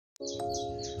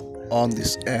On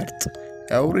this earth,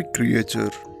 every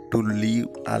creature to live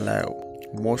alive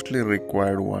mostly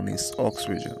required one is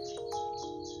oxygen.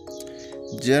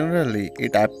 Generally,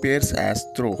 it appears as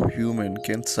though human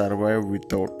can survive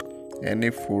without any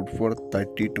food for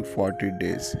 30 to 40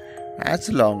 days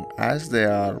as long as they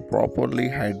are properly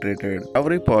hydrated.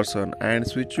 Every person and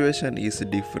situation is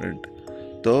different.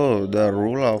 Though the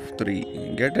rule of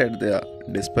three get at the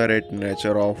disparate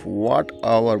nature of what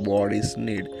our bodies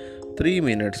need. 3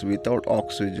 minutes without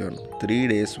oxygen, 3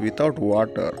 days without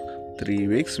water, 3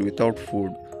 weeks without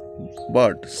food.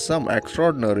 But some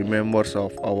extraordinary members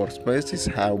of our species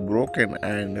have broken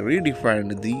and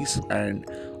redefined these and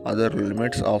other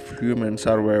limits of human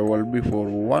survival before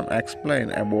one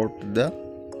explain about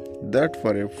that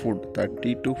for a food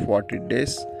 30 to 40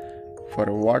 days, for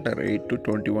water 8 to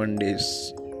 21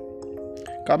 days.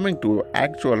 Coming to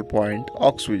actual point,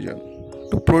 oxygen.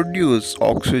 To produce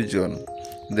oxygen,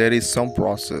 there is some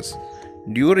process.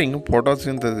 During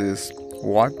photosynthesis,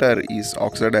 water is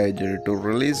oxidized to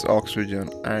release oxygen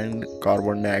and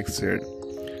carbon dioxide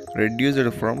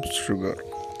reduced from sugar.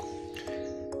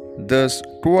 Thus,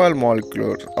 12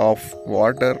 molecules of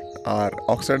water are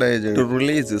oxidized to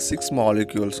release 6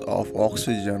 molecules of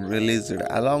oxygen released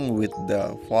along with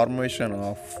the formation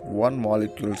of 1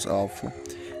 molecules of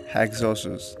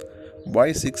hexoses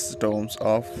by 6 terms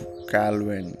of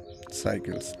Calvin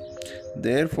cycles.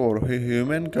 Therefore, a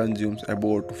human consumes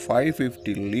about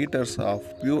 550 liters of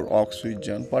pure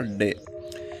oxygen per day.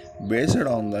 Based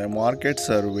on the market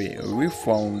survey, we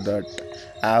found that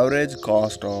average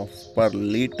cost of per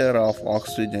liter of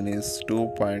oxygen is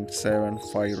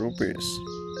 2.75 rupees.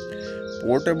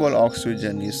 Portable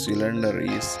oxygen is cylinder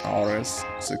is Rs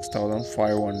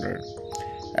 6500.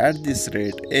 At this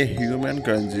rate, a human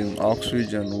consumes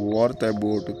oxygen worth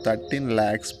about 13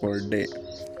 lakhs per day.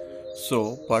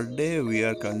 So per day we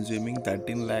are consuming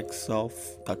 13 lakhs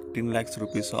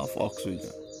rupees of oxygen.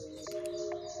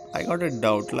 I got a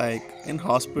doubt like in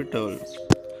hospital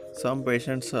some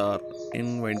patients are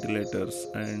in ventilators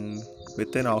and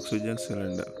with an oxygen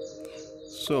cylinder.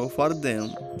 So for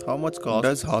them how much cost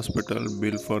does hospital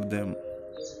bill for them?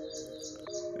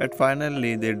 And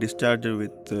finally they discharge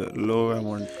with low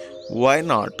amount. Why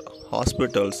not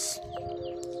hospitals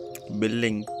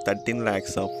billing 13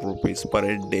 lakhs of rupees per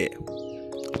day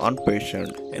on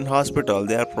patient? In hospital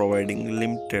they are providing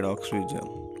limited oxygen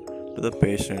to the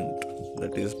patient,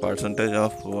 that is percentage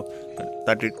of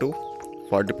 30 to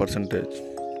 40 percentage.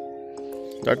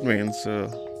 That means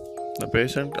the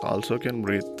patient also can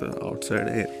breathe outside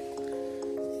air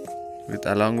with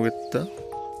along with the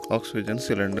oxygen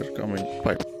cylinder coming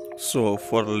pipe. So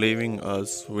for living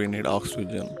us we need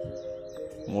oxygen.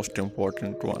 Most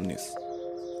important one is,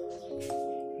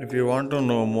 if you want to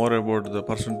know more about the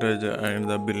percentage and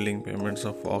the billing payments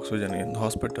of oxygen in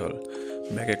hospital,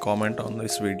 make a comment on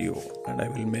this video and I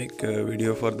will make a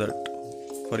video for that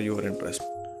for your interest.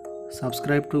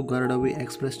 Subscribe to Gardavi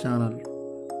Express channel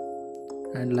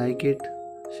and like it,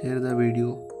 share the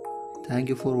video. Thank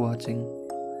you for watching.